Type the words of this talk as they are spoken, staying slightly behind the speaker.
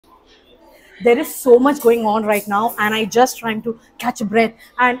there is so much going on right now, and I just trying to catch a breath.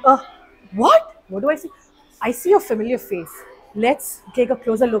 And what do I see? I see a familiar face. Let's take a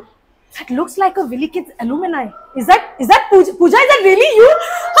closer look. That looks like a Willy Kids alumni. Is that Pooja? Pooja, is that really you?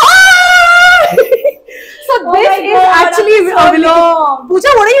 Hi! So this is actually Willy Kids. Pooja,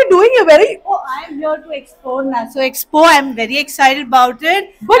 what are you doing here? Where are you? Oh, I am here to explore NASO EXPO. I am very excited about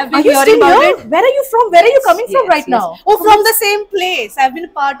it. But are you still here? Where are you from? Where are you coming from right now? Oh, from the same place. I've been a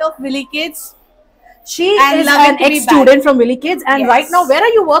part of Willy Kids. She is an ex-student from Willy Kids, and right now, where are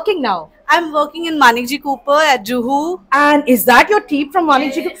you working now? I'm working in Manekji Cooper at Juhu. And is that your team from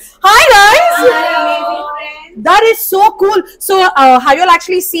Manekji? Yes. Hi guys! Hi, that is so cool. So have you all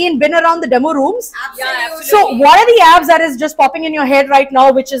actually been around the demo rooms? Absolutely. So what are the apps that is just popping in your head right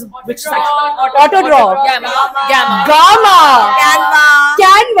now, which is Auto Draw, Gamma,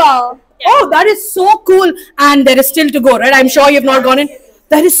 Canva. Oh, that is so cool. And there is still to go, right? I'm sure you've not gone in.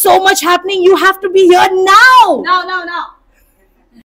 There is so much happening. You have to be here now. No.